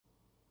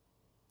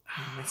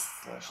Oh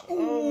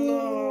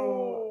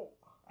no!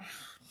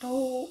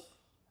 No!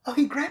 Oh,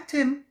 he grabbed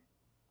him!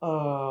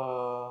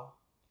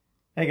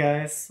 Hey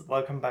guys,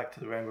 welcome back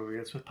to the Rainbow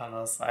Wheels with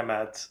Panos. I'm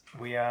Matt.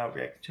 We are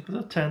reacting to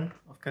episode 10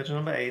 of Kaiju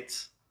number 8.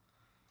 It's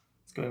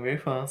going very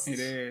fast. It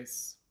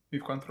is.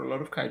 We've gone through a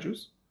lot of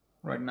kaijus.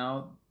 Right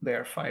now, they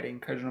are fighting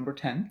kaiju number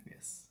 10.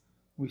 Yes.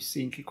 We've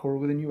seen Kikoru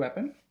with a new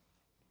weapon.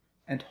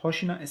 And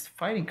Hoshina is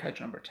fighting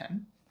kaiju number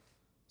 10.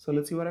 So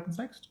let's see what happens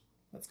next.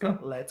 Let's go.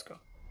 Let's go.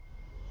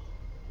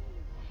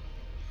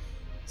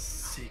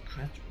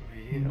 Secret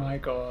real. My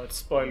god,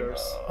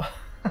 spoilers.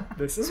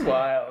 This is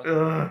wild.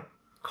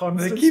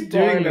 Constant They keep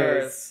spoilers. doing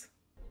this.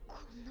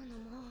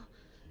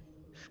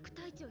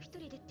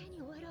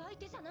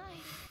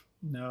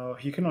 No,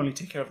 he can only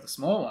take care of the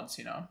small ones,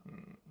 you know.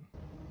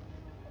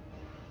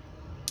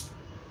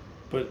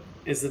 But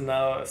is it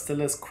now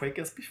still as quick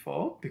as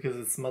before? Because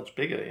it's much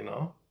bigger, you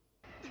know?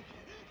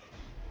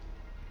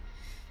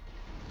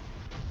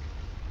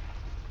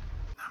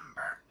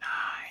 Number 9.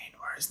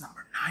 Where is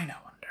number 9, I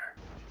wonder?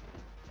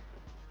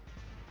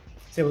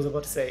 See, I was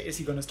about to say, is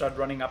he going to start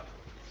running up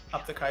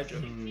the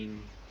kaiju?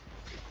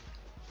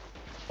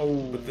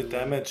 Oh. But the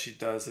damage he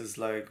does is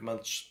like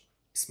much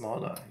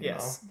smaller, you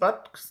yes, know?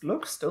 but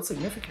look, still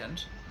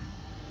significant.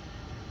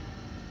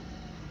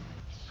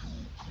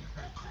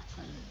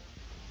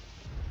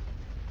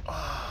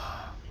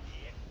 Oh.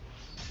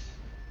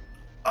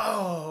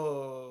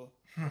 Oh.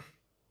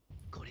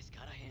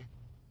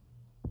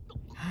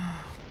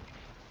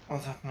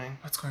 What's happening?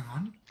 What's going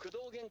on?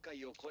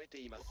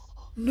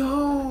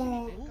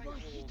 No.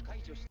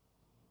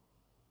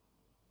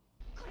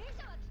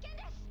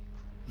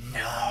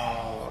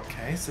 No.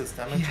 Okay, so it's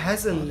damage. He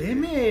has a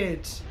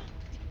limit.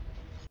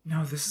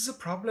 No, this is a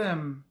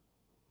problem.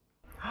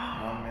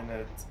 1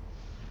 minute.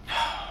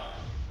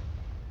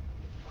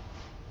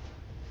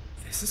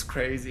 This is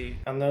crazy.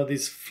 And now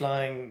these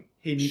flying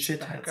He needs shitheads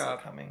back are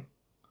up. coming.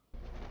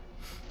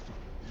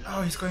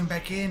 Oh, he's going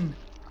back in.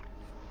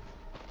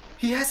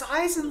 He has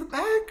eyes in the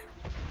back.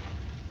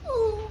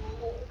 Oh.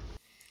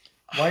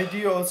 Why do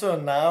you also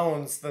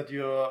announce that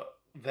you're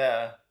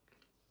there?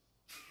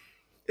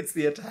 It's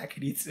the attack.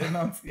 He needs to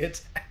announce the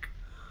attack.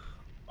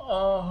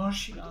 Oh,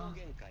 Hoshina.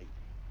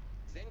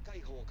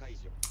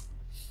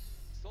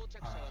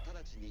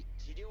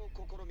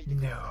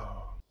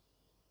 No.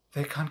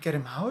 They can't get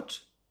him out?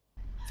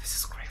 This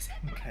is crazy.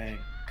 Okay,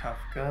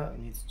 Kafka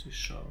needs to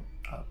show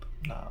up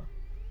now.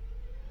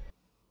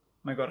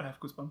 My god, I have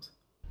goosebumps.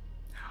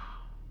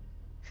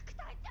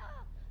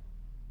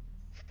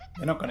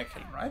 They're not gonna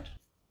kill him, right?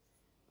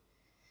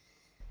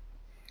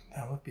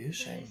 That would be a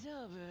shame.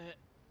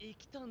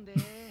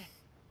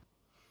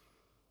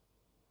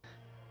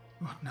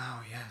 What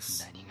now?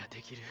 Yes.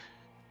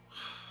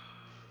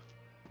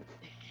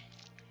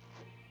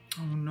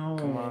 Oh no.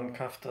 Come on,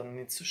 Kafka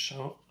needs to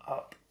show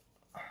up.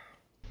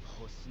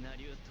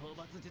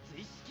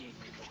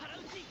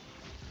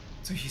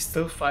 So he's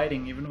still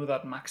fighting even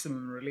without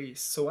maximum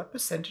release. So what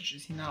percentage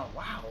is he now?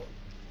 Wow.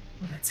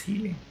 Oh, that's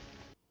healing.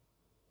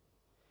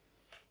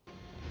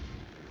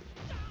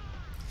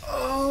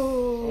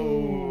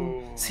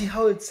 Oh. See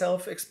how it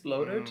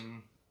self-exploded?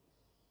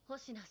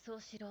 星名宗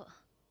四郎、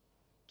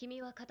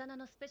君は刀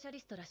のスペシャリ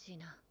ストらしい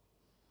な。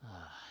あ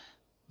あ、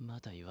ま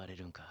だ言われ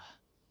るんか。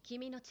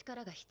君の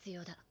力が必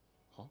要だ。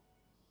は?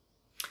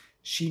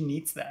 She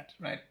needs that,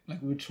 right?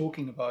 Like we were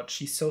talking about,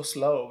 she's so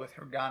slow with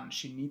her gun.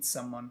 She needs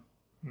someone.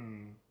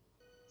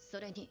 そ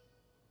れに、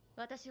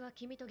私は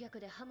君と逆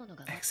で刃物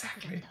が全く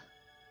ダメ Exactly. だ。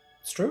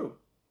 It's true.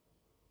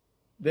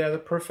 They're the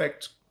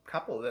perfect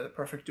couple. They're the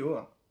perfect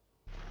duo.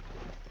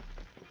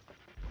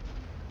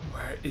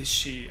 Where is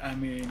she? I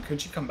mean,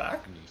 could she come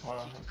back?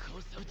 Wow.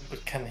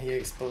 But can he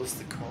expose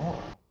the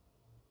core?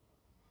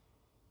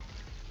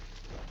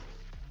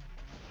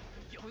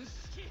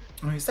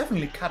 Oh, he's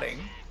definitely cutting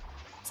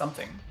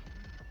something.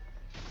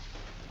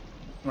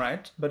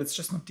 Right? But it's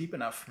just not deep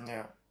enough.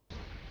 Yeah.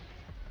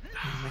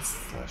 He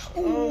missed that.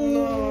 Oh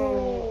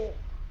no!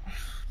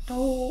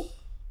 No!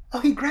 Oh,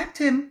 he grabbed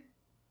him!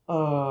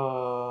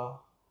 No,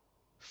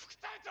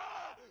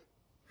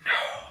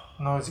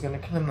 he's gonna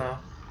kill him now.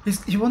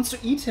 He wants to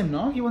eat him,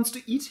 no? He wants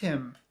to eat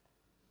him.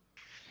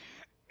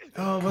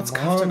 Oh, what's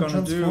Come Kafka on, gonna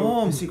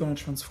transform. do? Is he gonna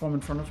transform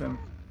in front of him?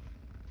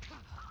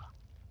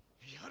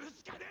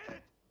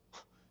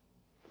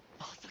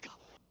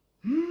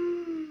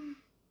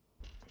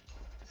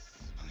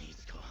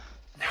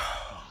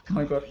 Oh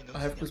my god, I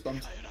have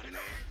goosebumps.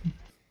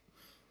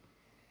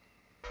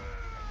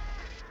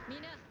 み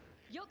んな、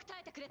よく耐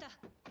えてくれた。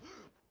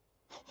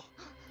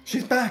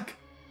 She's back!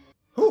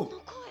 Who? この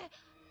声。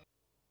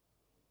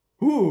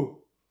 Who?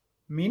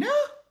 Mina?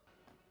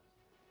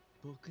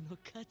 僕の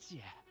勝ち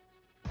や。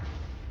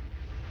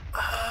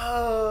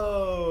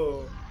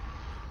 Oh!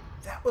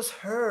 That was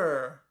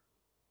her!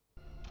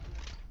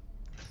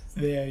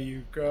 There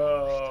you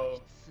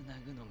go. つな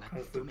ぐのが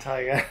Because the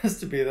tiger has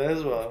to be there as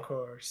Of well.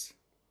 course.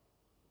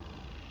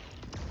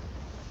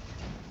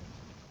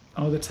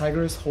 Oh, the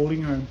tiger is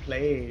holding her in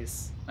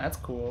place. That's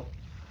cool.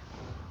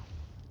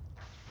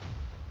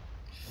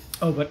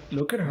 Oh, but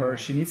look at her.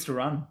 She needs to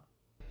run.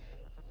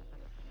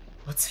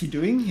 What's he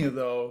doing here,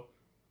 though?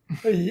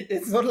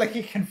 It's not like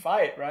he can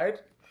fight, right?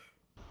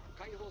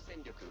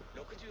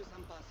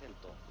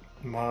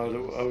 Wow, the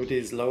OD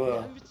is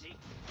lower.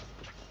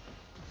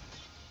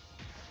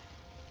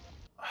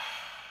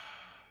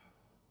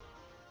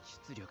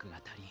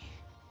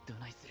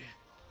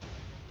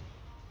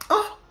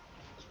 Oh!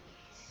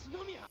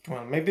 Come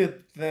on, maybe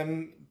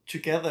them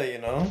together, you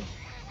know?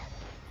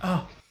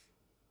 Oh.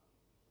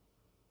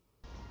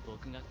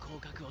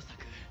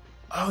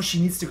 Oh, she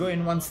needs to go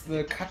in once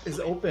the cut is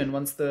open,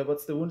 once the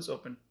wound is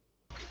open.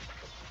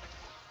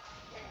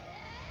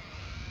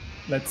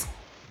 Let's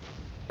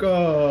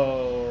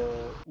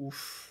go.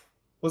 Oof.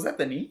 Was that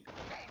the knee?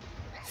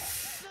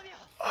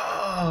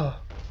 Oh,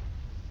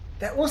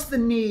 that was the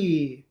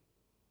knee.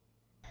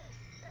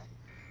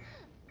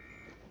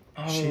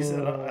 Oh. She's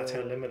at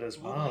her limit as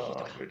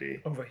well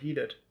already.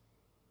 Overheated.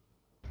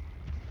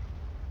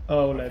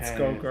 Oh, let's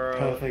go, girl.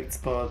 Perfect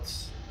spot.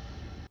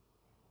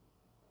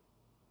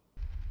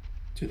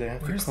 Do they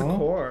have Where's the core? the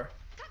core?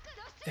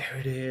 There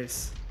it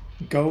is.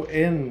 Go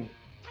in.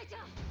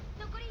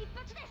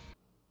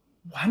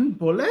 One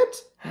bullet?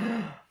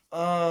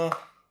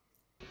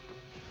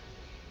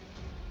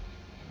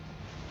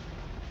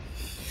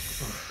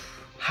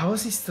 How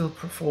is he still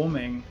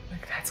performing?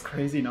 Like, that's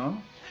crazy,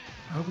 no?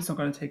 I hope he's not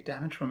gonna take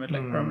damage from it,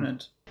 like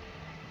permanent.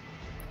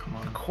 Come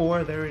on. The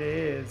core, there it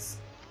is.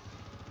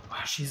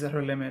 Wow, she's at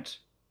her limit.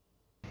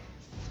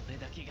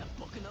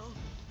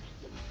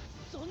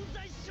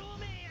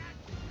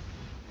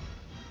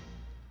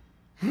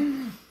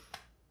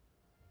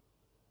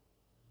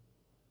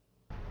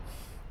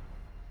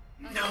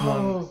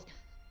 No!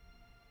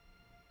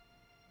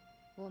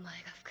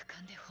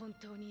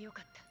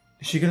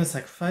 Is she gonna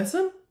sacrifice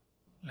him?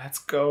 Let's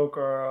go,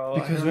 girl.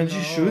 Because when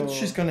she shoots,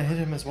 she's gonna hit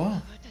him as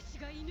well.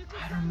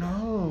 I don't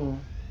know.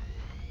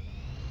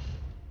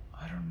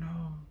 I don't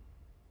know.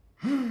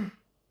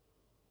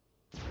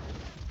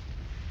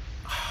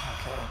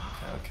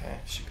 Okay.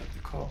 She got the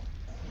call.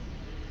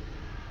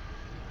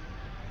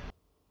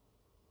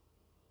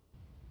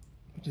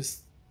 But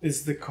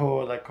is the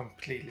core like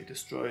completely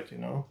destroyed, you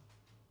know?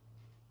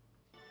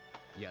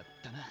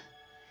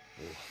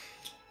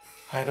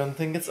 I don't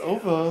think it's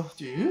over.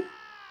 Do you?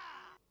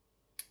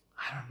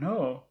 I don't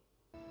know.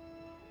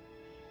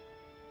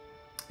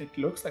 It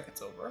looks like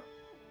it's over.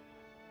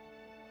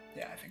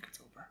 Yeah, I think it's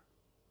over.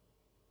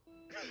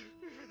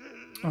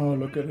 Oh,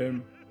 look at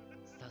him.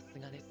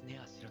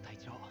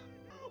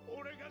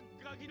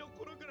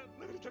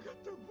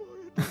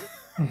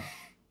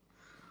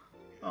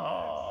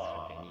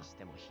 Oh.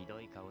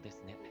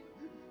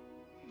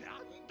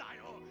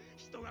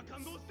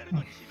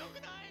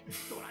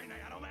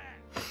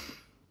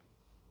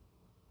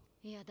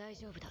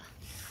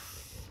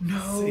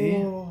 No.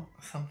 See?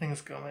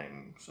 Something's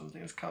coming.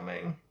 Something's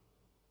coming.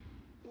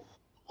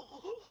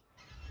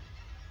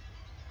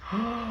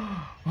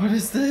 What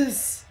is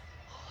this?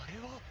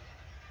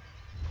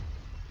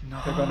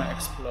 Now they're gonna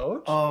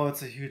explode? Oh,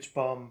 it's a huge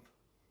bomb.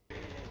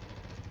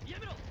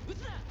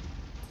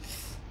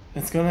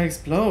 It's gonna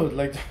explode.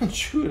 Like, don't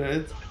shoot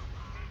it.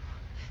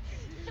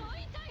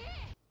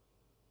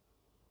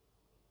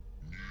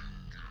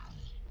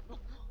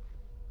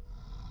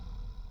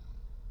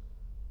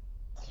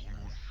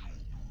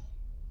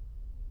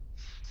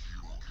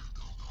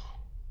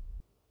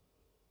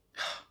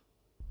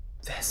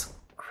 That's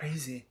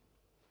crazy.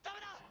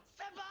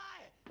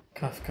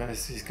 Kafka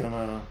he's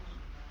gonna...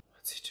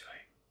 What's he doing?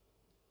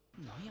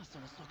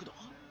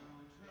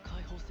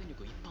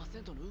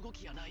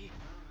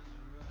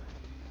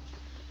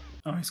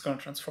 Oh, he's gonna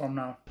transform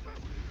now.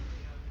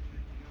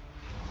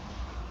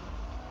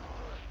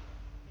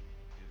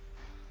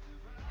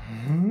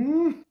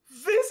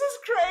 This is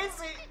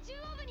crazy!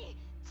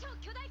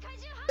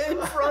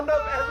 In front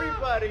of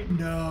everybody!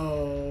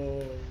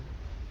 No.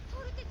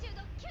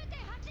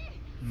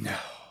 No.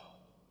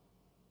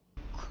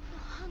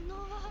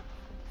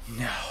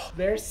 No.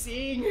 They're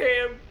seeing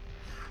him!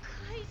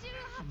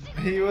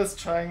 He was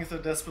trying so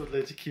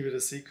desperately to keep it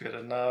a secret,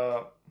 and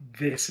now...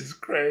 This is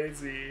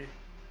crazy.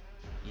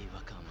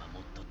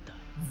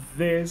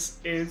 This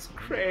is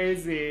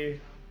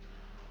crazy.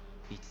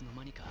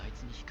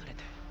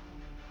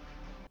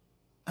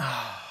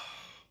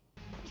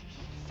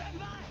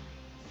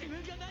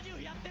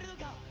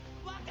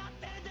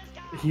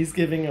 He's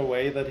giving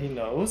away that he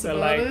knows So,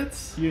 about like,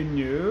 it? you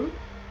knew?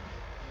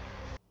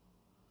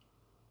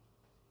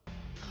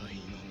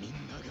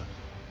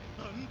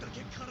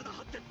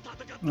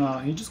 Oh,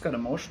 he just got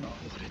emotional.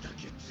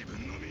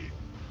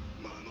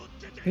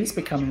 He's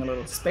becoming a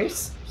little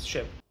space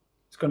ship.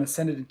 He's gonna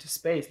send it into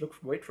space.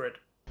 Wait for it.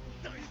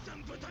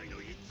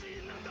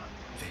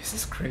 This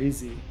is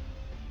crazy.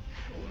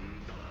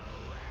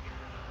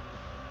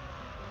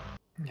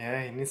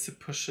 Yeah, he needs to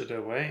push it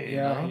away, you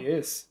Yeah, know? he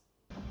is.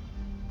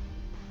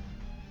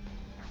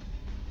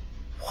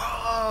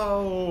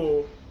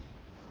 Wow!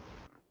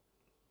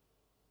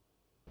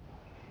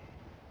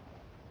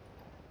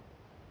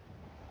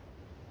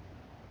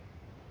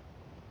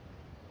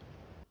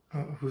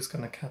 Who's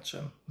gonna catch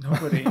him?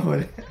 Nobody.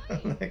 Nobody.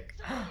 Like,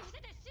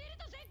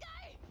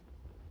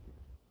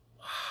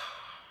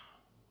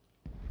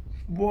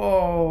 whoa.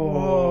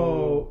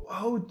 Whoa.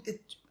 Oh,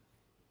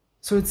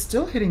 so it's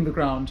still hitting the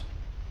ground.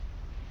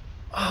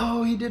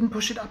 Oh, he didn't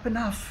push it up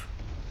enough.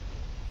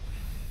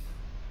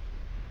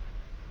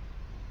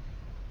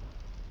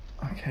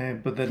 Okay,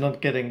 but they're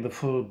not getting the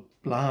full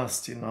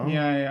blast, you know?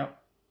 Yeah.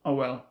 Oh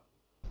well.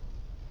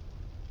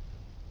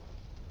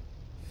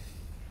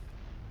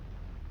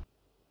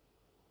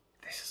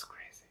 This is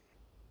crazy.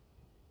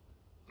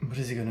 What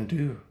is he gonna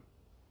do?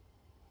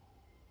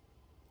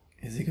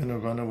 Is he gonna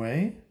run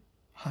away?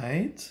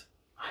 Hide?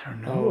 I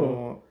don't know.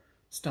 Or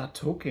Start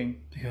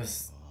talking.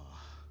 because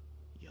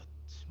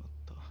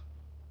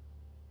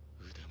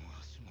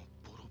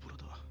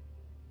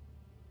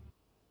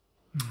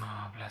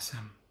Oh, bless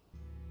him.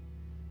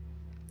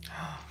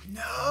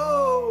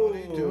 No! what are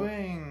you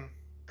doing?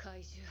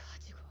 怪獣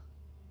8号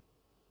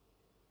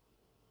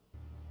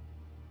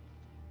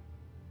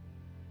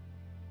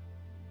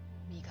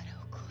身柄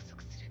を拘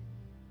束する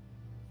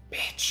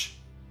Bitch!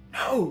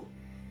 No!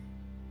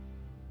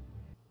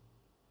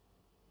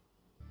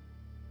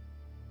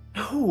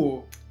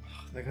 No!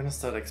 They're gonna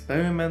start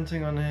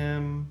experimenting on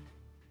him.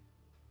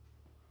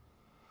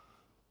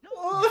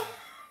 Oh.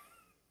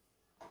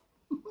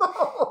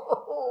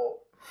 No!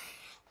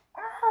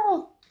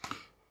 Oh.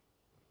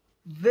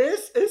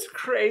 This is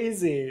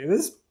crazy.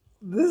 This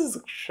is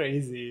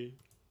crazy.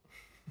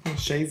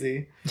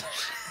 Shazy.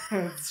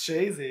 It's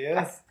Shazy,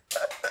 yes.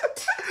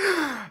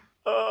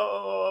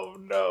 Oh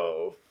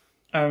no.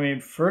 I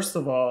mean, first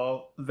of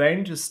all, they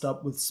need to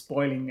stop with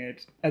spoiling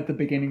it at the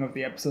beginning of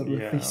the episode with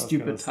Yeah, I these was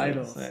stupid gonna say the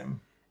titles.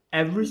 same.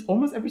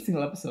 Almost every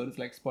single episode is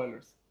like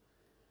spoilers.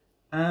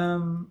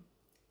 I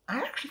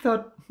actually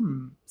thought,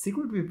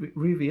 secret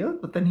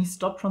revealed, but then he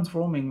stopped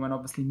transforming when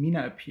obviously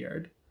Mina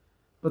appeared.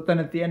 But then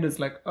at the end it's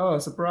like, oh,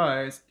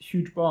 surprise,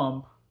 huge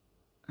bomb.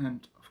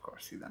 And of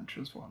course he then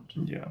transformed.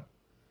 Yeah.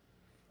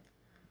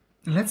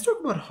 Let's talk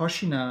about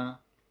Hoshina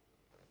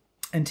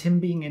and him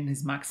being in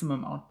his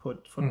maximum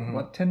output for,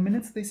 10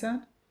 minutes they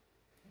said?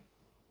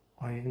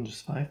 Or even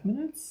just 5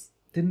 minutes?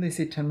 Didn't they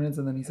say 10 minutes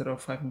and then he said,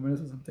 5 more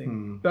minutes or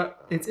something?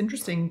 But it's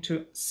interesting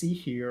to see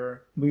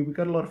here, we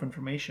got a lot of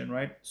information,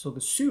 right? So the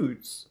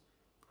suits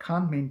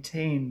can't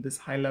maintain this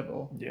high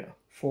level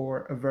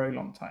for a very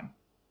long time.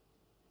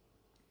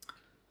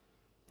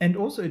 And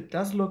also it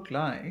does look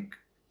like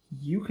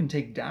you can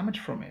take damage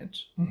from it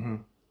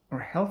or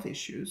health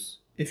issues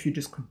if you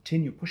just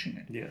continue pushing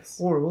it. Yes.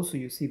 Or also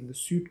you see the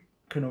suit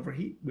can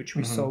overheat, which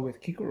we saw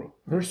with Kikoro.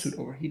 Her suit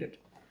overheated.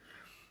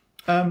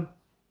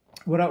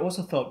 What I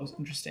also thought was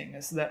interesting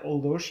is that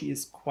although she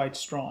is quite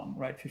strong,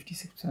 right,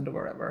 56% or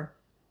whatever,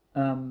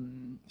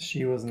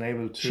 she wasn't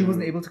able to. She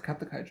wasn't able to cut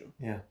the kaiju.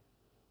 Yeah.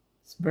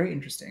 It's very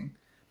interesting.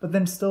 But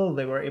then still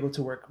they were able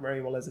to work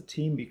very well as a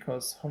team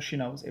because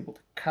Hoshina was able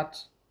to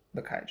cut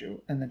the kaiju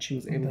and then she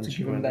was able to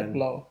give him that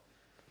blow.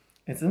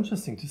 It's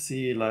interesting to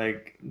see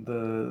like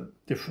the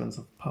difference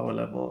of power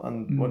level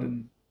and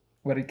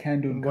what it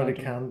can do and what can't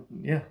it do. can,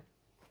 yeah.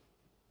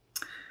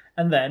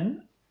 And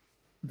then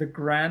the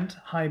grand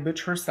high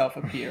bitch herself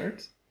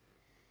appeared,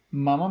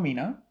 Mama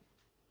Mina.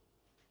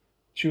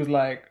 She was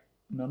like,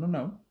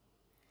 no.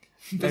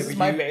 This is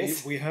my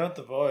base. We heard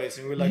the voice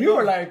and we were like, You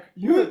were like,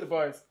 you heard the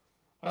voice.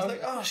 I was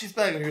like, oh, she's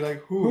back. And you're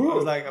like, who? I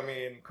was like, I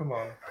mean, come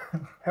on.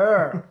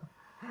 Her.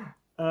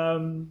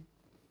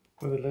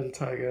 With a little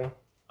tiger.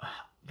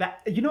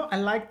 That, I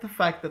like the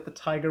fact that the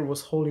tiger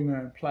was holding her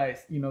in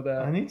place.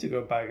 I need to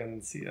go back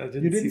and see. I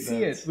didn't You didn't see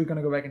see it. We're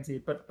gonna go back and see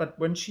it. But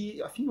when I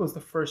think it was the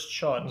first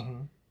shot,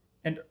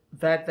 and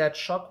that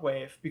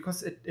shockwave,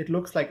 because it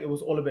looks like it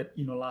was all a bit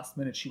last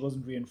minute. She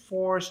wasn't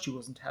reinforced. She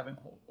wasn't having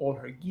all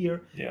her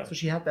gear. Yeah. So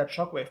she had that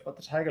shockwave, but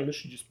the tiger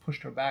literally just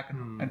pushed her back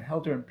and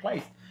held her in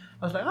place.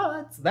 I was like,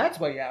 oh, that's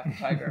why you have the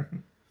tiger.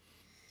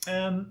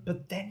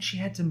 But then she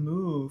had to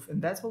move, and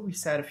that's what we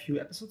said a few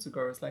episodes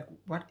ago. It's like,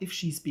 what if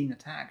she's being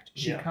attacked?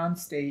 She can't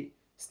stay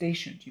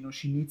stationed.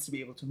 She needs to be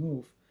able to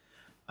move.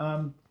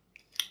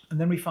 And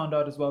then we found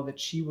out as well that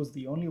she was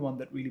the only one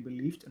that really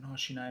believed in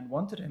Hoshina and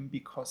wanted him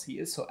because he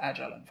is so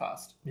agile and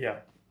fast. Yeah.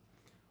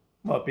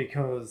 Well,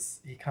 because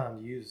he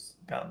can't use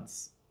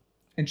guns.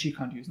 And she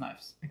can't use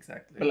knives.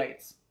 Exactly.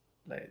 Blades.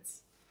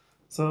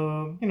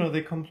 So,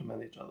 they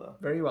complement each other.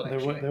 Very well,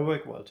 actually. They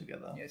work well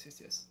together.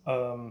 Yes.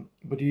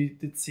 But you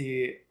did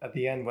see at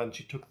the end when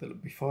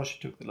before she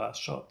took the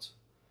last shot,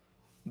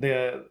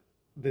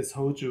 this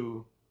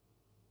Hoju?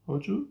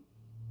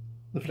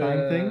 The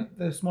flying thing?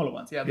 The smaller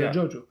ones, the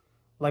Joju.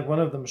 Like one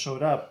of them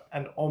showed up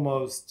and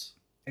almost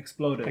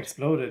exploded. If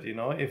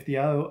the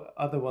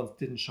other ones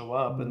didn't show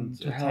up and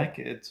attack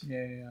it.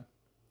 Yeah.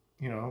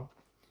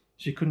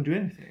 She couldn't do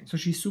anything. So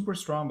she's super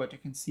strong, but you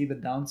can see the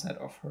downside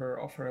of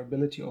her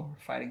ability or her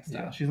fighting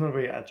style. Yeah, she's not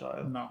very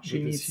agile. No,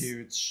 she needs this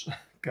huge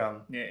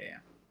gun. Yeah.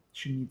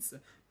 She needs.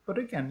 But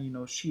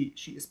again, she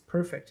is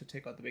perfect to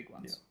take out the big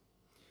ones.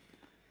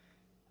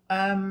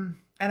 Yeah. And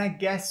I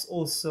guess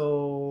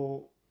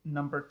also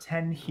number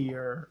 10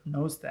 here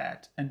knows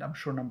that, and I'm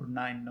sure number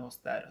 9 knows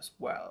that as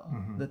well,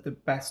 that the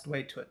best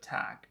way to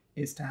attack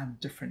is to have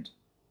different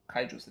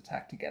kaijus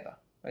attack together,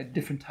 right?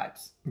 Different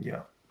types.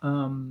 Yeah.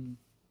 And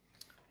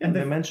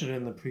they mentioned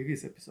in the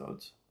previous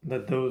episode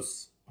that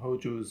those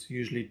Hojus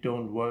usually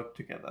don't work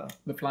together.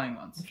 The flying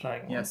ones. The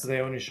flying ones. Yes. So they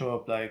only show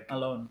up like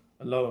alone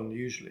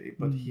usually,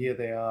 but here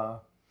they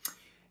are.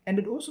 And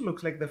it also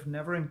looks like they've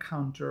never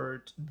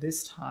encountered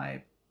this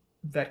type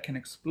that can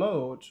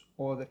explode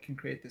or that can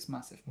create this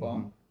massive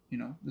bomb. You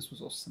know, this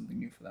was also something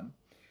new for them.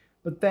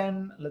 But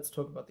then let's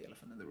talk about the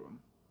elephant in the room.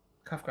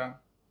 Kafka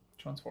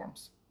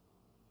transforms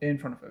in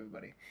front of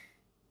everybody,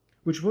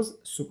 which was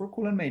super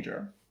cool and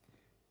major.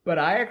 But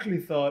I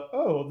actually thought,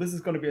 oh, this is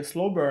going to be a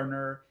slow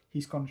burner.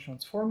 He's going to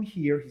transform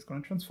here. He's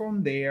going to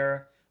transform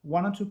there.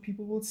 1 or 2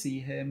 people will see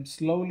him.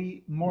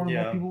 Slowly, more and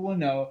more people will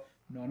know.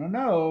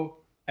 No.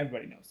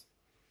 Everybody knows.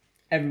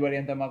 Everybody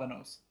and their mother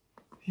knows.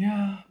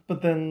 Yeah,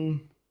 but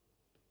then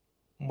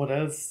what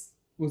else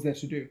was there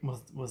to do?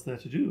 Was there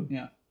to do?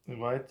 Yeah.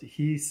 Right?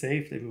 He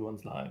saved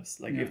everyone's lives.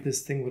 Like, if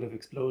this thing would have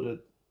exploded,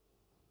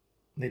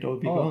 they'd all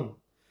be gone.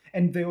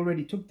 And they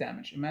already took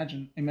damage.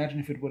 Imagine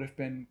if it would have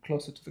been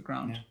closer to the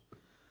ground. Yeah.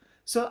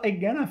 So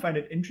again, I find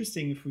it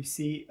interesting if we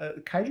see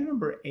Kaiju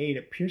number 8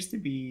 appears to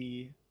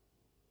be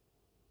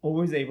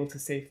always able to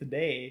save the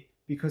day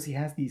because he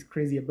has these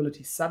crazy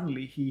abilities.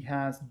 Suddenly he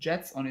has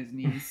jets on his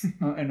knees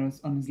and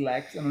on his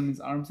legs and on his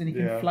arms, and he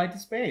can fly to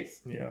space.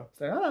 Yeah.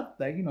 It's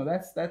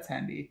like, that's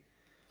handy.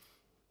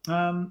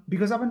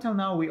 Because up until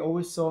now we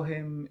always saw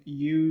him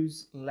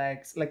use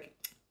legs, like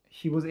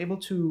he was able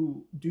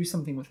to do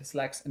something with his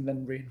legs and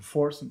then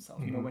reinforce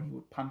himself, you know, when he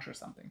would punch or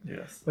something.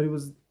 Yes. But it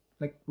was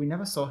like we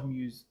never saw him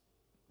use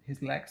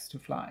his legs to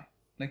fly,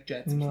 like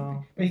jets or No,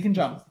 something. But he can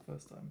jump. That was the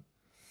first time.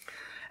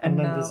 And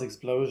then this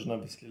explosion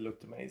obviously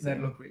looked amazing.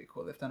 That looked really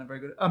cool. They've done a very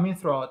good. I mean,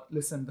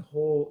 the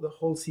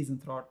whole season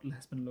throughout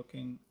has been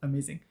looking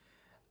amazing.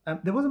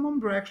 There was a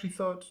moment where I actually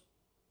thought,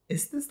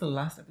 is this the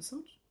last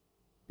episode?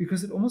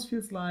 Because it almost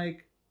feels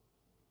like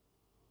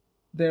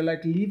they're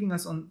like leaving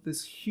us on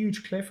this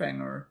huge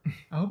cliffhanger.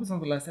 I hope it's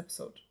not the last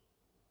episode.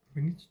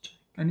 We need to check.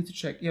 I need to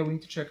check. Yeah, we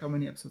need to check how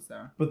many episodes there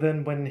are. But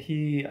then when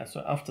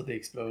after the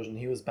explosion,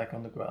 he was back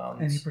on the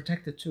ground. And he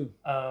protected 2.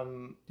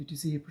 Did you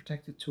see he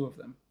protected 2 of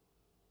them?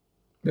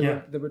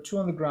 There were 2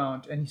 on the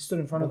ground, and he stood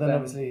in front of them. But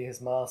then obviously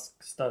his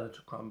mask started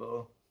to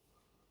crumble.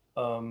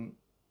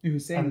 He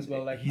was saying as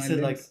well, like, he my said,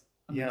 limbs,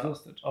 like, I'm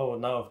exhausted. Oh,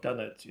 now I've done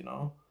it, you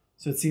know?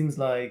 So it seems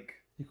like...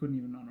 He couldn't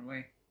even run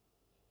away.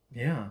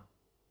 Yeah.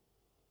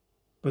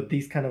 But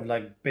these kind of,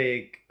 like,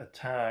 big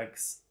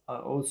attacks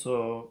are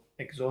also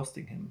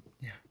exhausting him.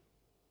 Yeah.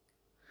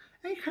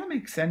 And it kind of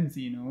makes sense,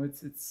 you know?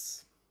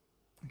 It's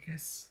I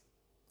guess...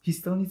 He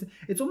still needs...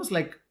 It's almost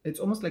like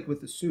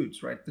with the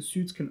suits, right? The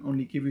suits can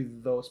only give you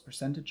those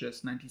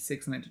percentages,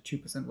 96,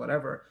 92%,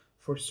 whatever,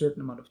 for a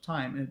certain amount of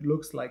time. And it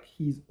looks like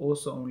he's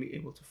also only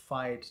able to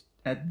fight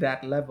at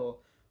that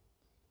level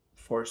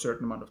for a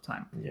certain amount of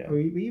time. Yeah.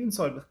 We even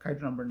saw it with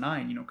Kaiju number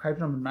 9. You know, Kaiju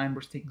number 9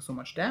 was taking so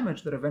much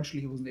damage that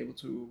eventually he wasn't able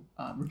to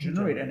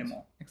regenerate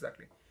anymore.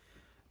 Exactly.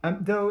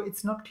 Though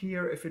it's not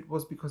clear if it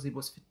was because he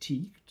was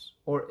fatigued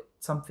or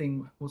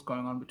something was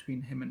going on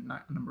between him and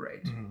number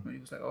 8. When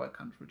he was like, oh, I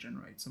can't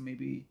regenerate. So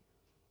maybe,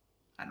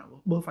 I don't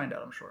know, we'll find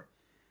out, I'm sure.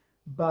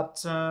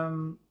 But, I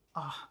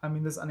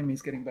mean, this anime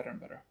is getting better and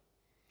better.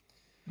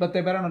 But they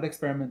better not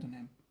experiment on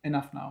him.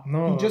 Enough now.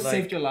 No, he just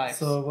saved your lives.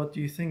 So what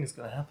do you think is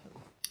going to happen?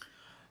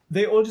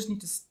 They all just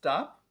need to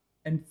stop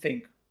and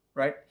think,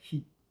 right?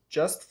 He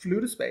just flew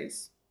to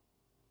space,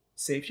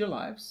 saved your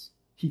lives.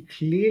 He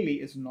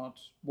clearly is not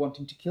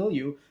wanting to kill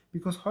you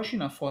because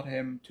Hoshina fought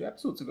him 2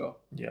 episodes ago.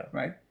 Yeah.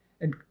 Right?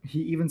 And he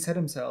even said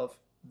himself,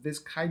 this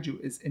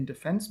kaiju is in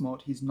defense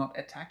mode. He's not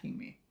attacking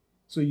me.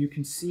 So you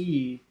can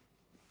see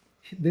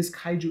this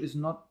kaiju is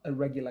not a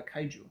regular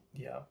kaiju.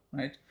 Yeah.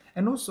 Right?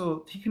 And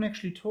also, he can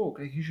actually talk.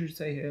 Like, you should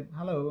say,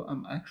 hello,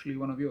 I'm actually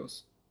one of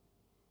yours.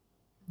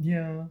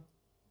 Yeah.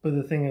 But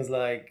the thing is,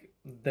 like,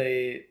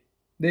 they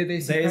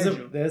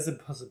there's a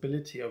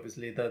possibility,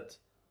 obviously, that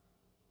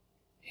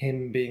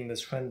him being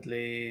this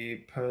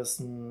friendly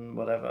person,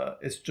 whatever,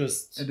 is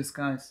just a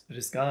disguise. A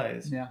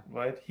disguise. Yeah.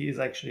 Right? He is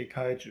actually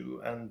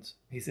kaiju and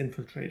he's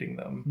infiltrating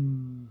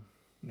them.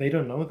 They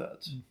don't know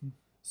that.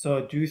 So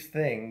I do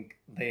think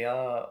they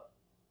are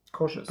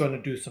cautious. Going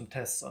to do some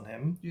tests on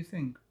him. Do you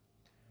think?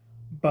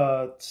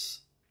 But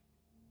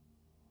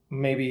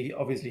maybe,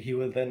 obviously, he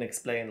will then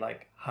explain,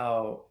 like,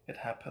 how it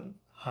happened,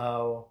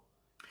 how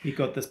he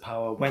got this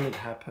power, when it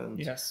happened.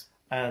 Yes.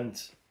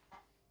 And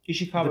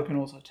Ishikawa can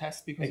also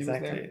test because he was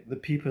there. The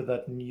people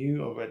that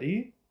knew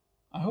already,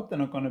 I hope they're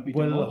not going to be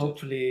will demoted.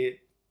 Hopefully,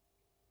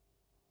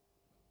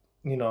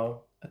 you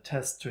know,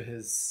 attest to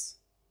his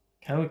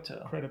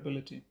character.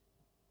 Credibility.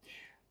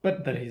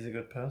 But that he's a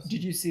good person.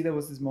 Did you see there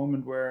was this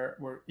moment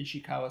where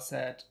Ishikawa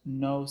said,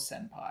 "No,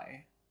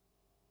 senpai,"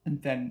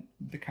 and then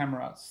the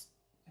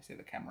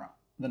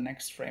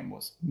next frame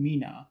was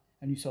Mina,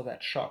 and you saw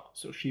that shock.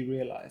 So she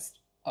realized,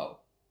 oh,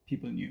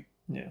 people knew.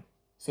 Yeah.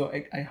 So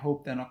I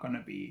hope they're not going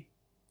to be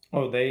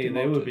Oh, they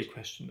will be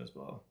questioned as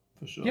well,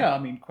 for sure. Yeah, I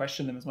mean,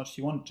 question them as much as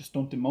you want. Just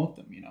don't demote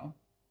them, you know?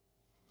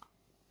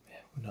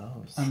 Yeah, who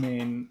knows? I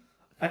mean...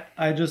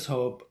 I just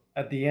hope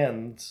at the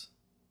end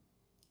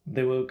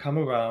they will come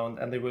around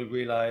and they will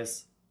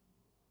realize,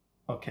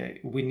 okay,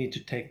 we need to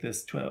take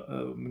this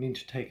we need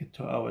to take it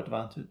to our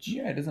advantage.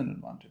 Yeah, it is an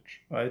advantage.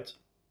 Right?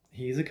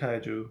 He's a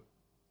kaiju,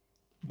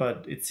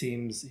 but it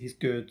seems he's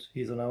good.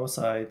 He's on our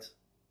side.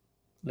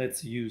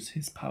 Let's use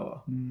his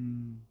power.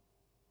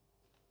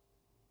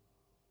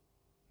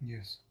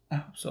 Yes. I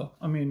hope so.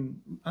 I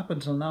mean, up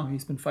until now,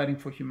 he's been fighting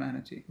for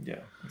humanity. Yeah,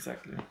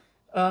 exactly.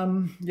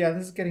 Yeah,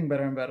 this is getting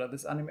better and better.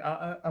 This anime,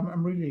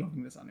 I'm really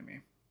loving this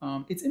anime.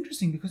 It's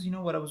interesting because, you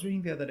know what, I was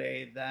reading the other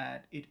day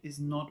that it is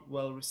not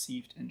well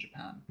received in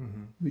Japan,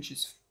 which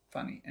is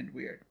funny and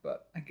weird,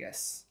 but I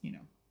guess, you know,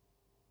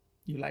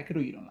 you like it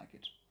or you don't like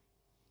it.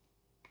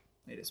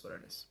 It is what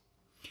it is.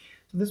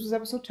 So this was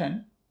episode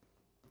 10.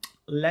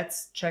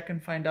 Let's check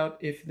and find out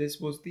if this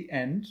was the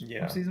end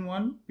of season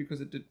 1, because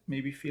it did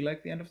maybe feel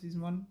like the end of season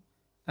 1.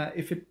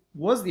 If it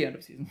was the end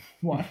of season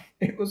 1,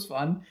 it was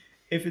fun.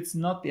 If it's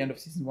not the end of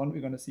season 1,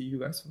 we're going to see you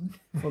guys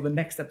for the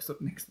next episode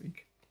next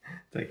week.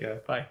 Take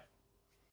care. Bye.